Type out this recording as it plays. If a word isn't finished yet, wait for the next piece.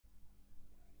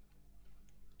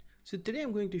So today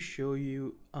I'm going to show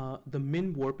you the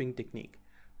min warping technique.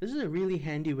 This is a really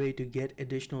handy way to get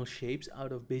additional shapes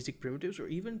out of basic primitives or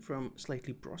even from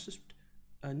slightly processed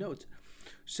nodes.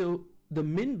 So the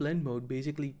min blend mode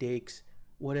basically takes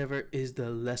whatever is the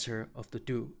lesser of the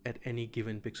two at any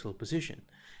given pixel position,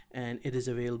 and it is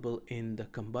available in the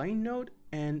combine node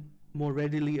and more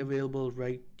readily available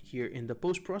right here in the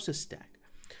post-process stack.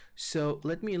 So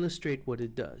let me illustrate what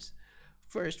it does.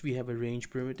 First, we have a range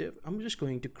primitive. I'm just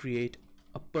going to create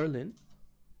a purlin,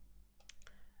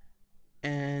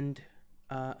 and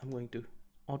I'm going to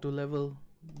auto level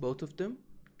both of them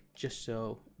just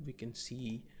so we can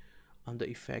see the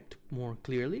effect more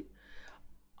clearly.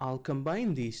 I'll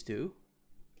combine these two,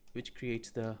 which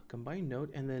creates the combine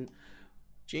node, and then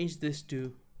change this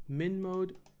to min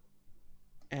mode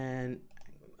and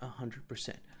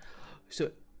 100%.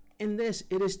 So in this,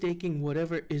 it is taking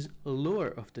whatever is lower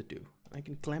of the two. I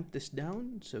can clamp this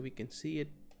down so we can see it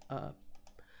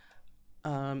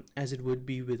as it would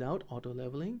be without auto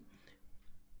leveling.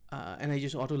 And I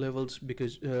just auto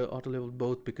leveled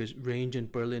both because range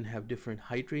and purlin have different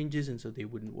height ranges, and so they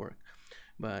wouldn't work.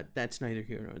 But that's neither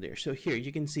here nor there. So here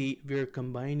you can see we're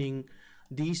combining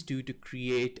these two to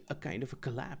create a kind of a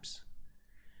collapse,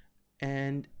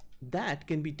 and that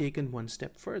can be taken one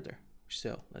step further.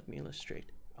 So let me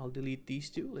illustrate. I'll delete these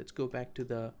two. Let's go back to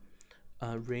the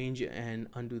range and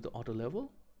undo the auto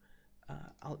level.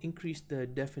 I'll increase the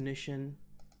definition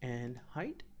and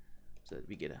height so that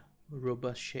we get a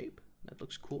robust shape. That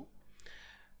looks cool.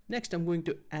 Next, I'm going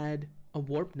to add a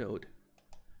warp node.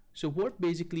 So warp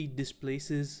basically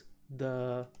displaces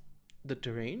the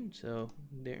terrain. So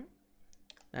there,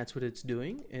 that's what it's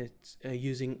doing. It's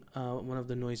using one of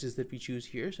the noises that we choose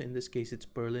here. So in this case, it's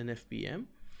purlin FBM,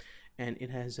 and it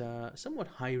has somewhat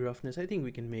high roughness. I think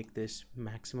we can make this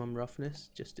maximum roughness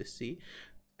just to see.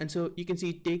 And so you can see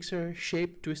it takes our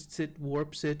shape, twists it,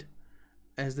 warps it,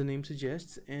 as the name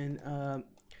suggests, and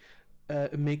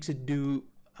it makes it do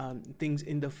things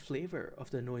in the flavor of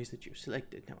the noise that you've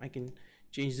selected. Now I can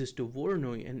change this to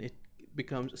Voronoi, and it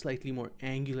becomes slightly more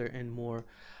angular and more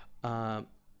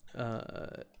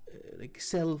like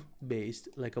cell-based,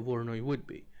 like a Voronoi would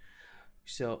be.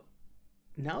 So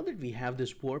now that we have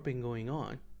this warping going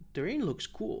on, terrain looks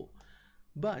cool,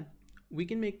 but we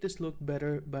can make this look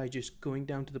better by just going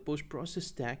down to the post-process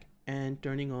stack and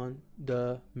turning on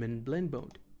the min blend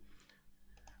mode.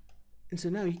 And so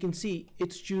now you can see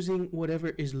it's choosing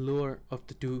whatever is lower of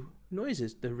the two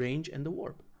noises, the range and the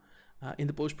warp. In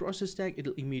the post-process stack,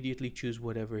 it'll immediately choose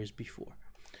whatever is before.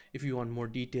 If you want more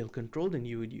detailed control, then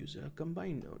you would use a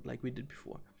combine node like we did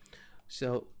before.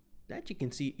 So that, you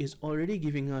can see, is already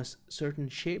giving us certain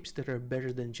shapes that are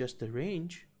better than just the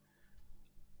range,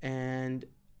 and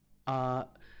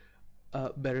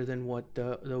better than what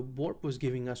the warp was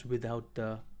giving us without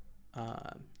the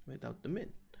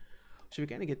min. So we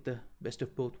kind of get the best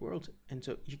of both worlds. And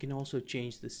so you can also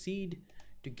change the seed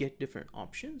to get different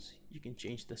options. You can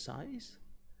change the size,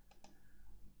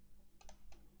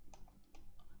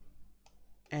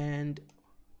 and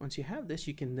once you have this,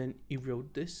 you can then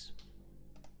erode this.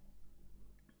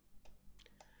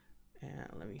 And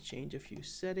let me change a few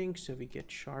settings so we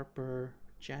get sharper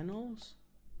channels.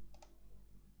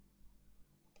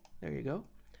 There you go.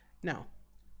 Now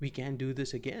we can do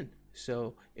this again.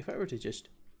 So if I were to just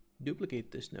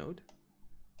duplicate this node,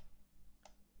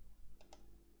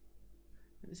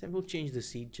 and this, I will change the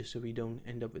seed just so we don't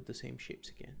end up with the same shapes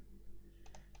again.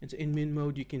 And so in min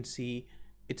mode, you can see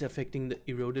it's affecting the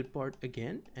eroded part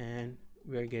again, and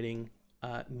we're getting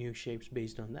new shapes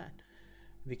based on that.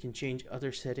 We can change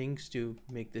other settings to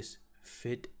make this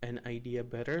fit an idea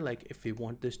better. Like if we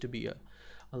want this to be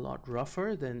a lot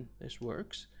rougher, then this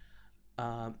works.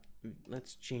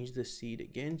 Let's change the seed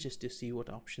again just to see what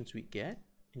options we get,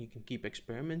 and you can keep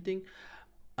experimenting.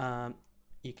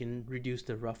 You can reduce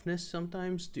the roughness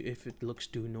sometimes if it looks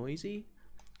too noisy.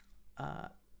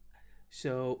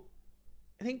 So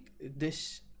I think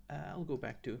this, I'll go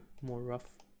back to more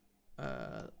rough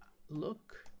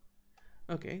look.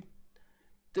 Okay,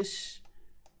 this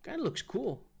kind of looks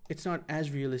cool. It's not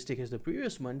as realistic as the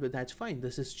previous one, but that's fine.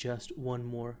 This is just one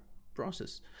more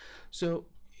process. So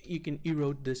you can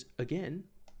erode this again.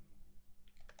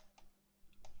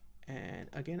 And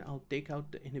again, I'll take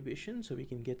out the inhibition so we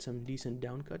can get some decent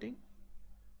down cutting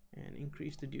and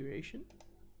increase the duration.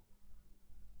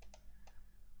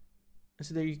 And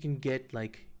so there you can get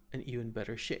like an even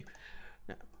better shape.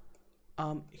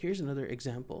 Now, here's another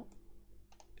example.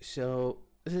 So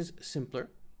this is simpler.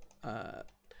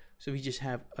 So we just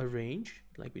have a range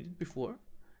like we did before,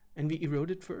 and we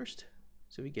erode it first.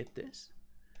 So we get this.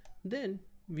 Then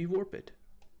we warp it.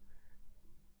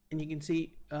 and you can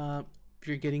see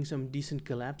you're getting some decent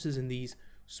collapses in these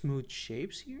smooth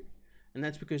shapes here, and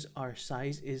that's because our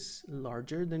size is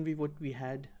larger than what we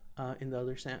had in the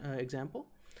other example,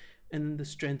 and the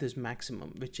strength is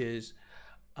maximum, which is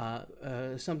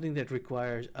something that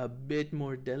requires a bit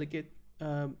more delicate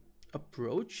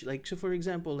approach. Like, so for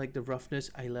example, like the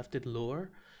roughness, I left it lower.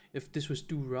 If this was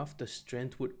too rough, the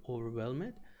strength would overwhelm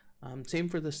it. Same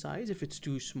for the size. If it's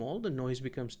too small, the noise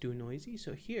becomes too noisy.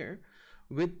 So here,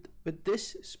 with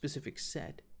this specific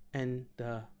set and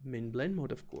the min blend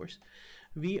mode, of course,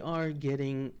 we are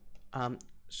getting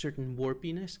certain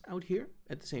warpiness out here.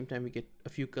 At the same time, we get a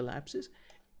few collapses,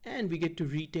 and we get to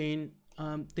retain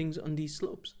things on these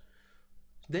slopes.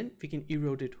 Then we can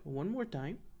erode it one more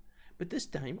time, but this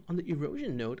time on the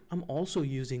erosion node, I'm also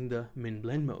using the min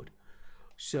blend mode.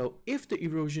 So if the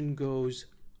erosion goes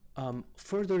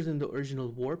further than the original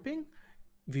warping,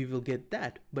 we will get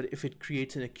that. But if it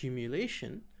creates an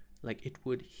accumulation, like it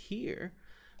would here,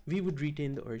 we would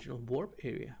retain the original warp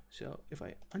area. So if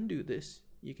I undo this,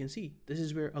 you can see this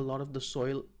is where a lot of the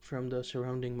soil from the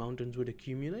surrounding mountains would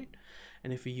accumulate.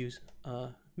 And if we use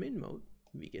min mode,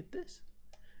 we get this.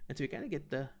 And so we kind of get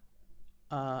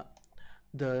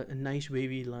the nice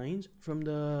wavy lines from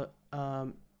the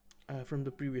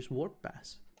previous warp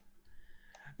pass.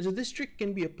 So this trick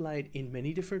can be applied in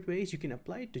many different ways. You can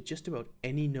apply it to just about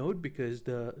any node because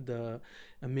the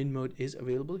min mode is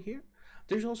available here.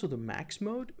 There's also the max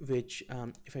mode, which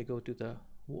if I go to the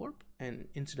warp and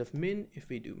instead of min, if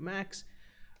we do max,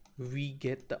 we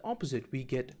get the opposite. We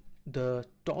get the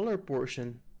taller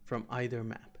portion from either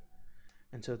map.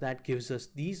 And so that gives us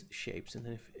these shapes. And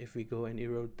then if we go and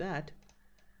erode that,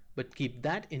 but keep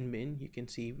that in min, you can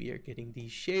see we are getting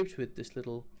these shapes with this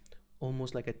little,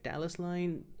 almost like a talus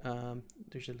line.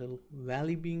 There's a little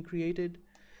valley being created.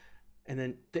 And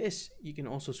then this, you can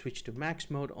also switch to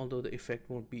max mode, although the effect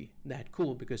won't be that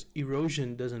cool because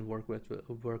erosion doesn't work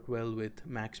well with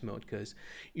max mode, because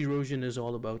erosion is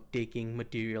all about taking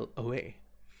material away.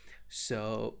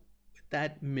 So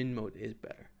that min mode is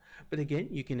better. But again,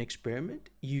 you can experiment.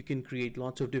 You can create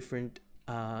lots of different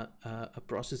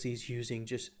processes using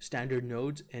just standard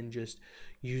nodes and just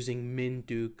using min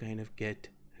to kind of get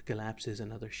collapses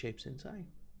and other shapes inside.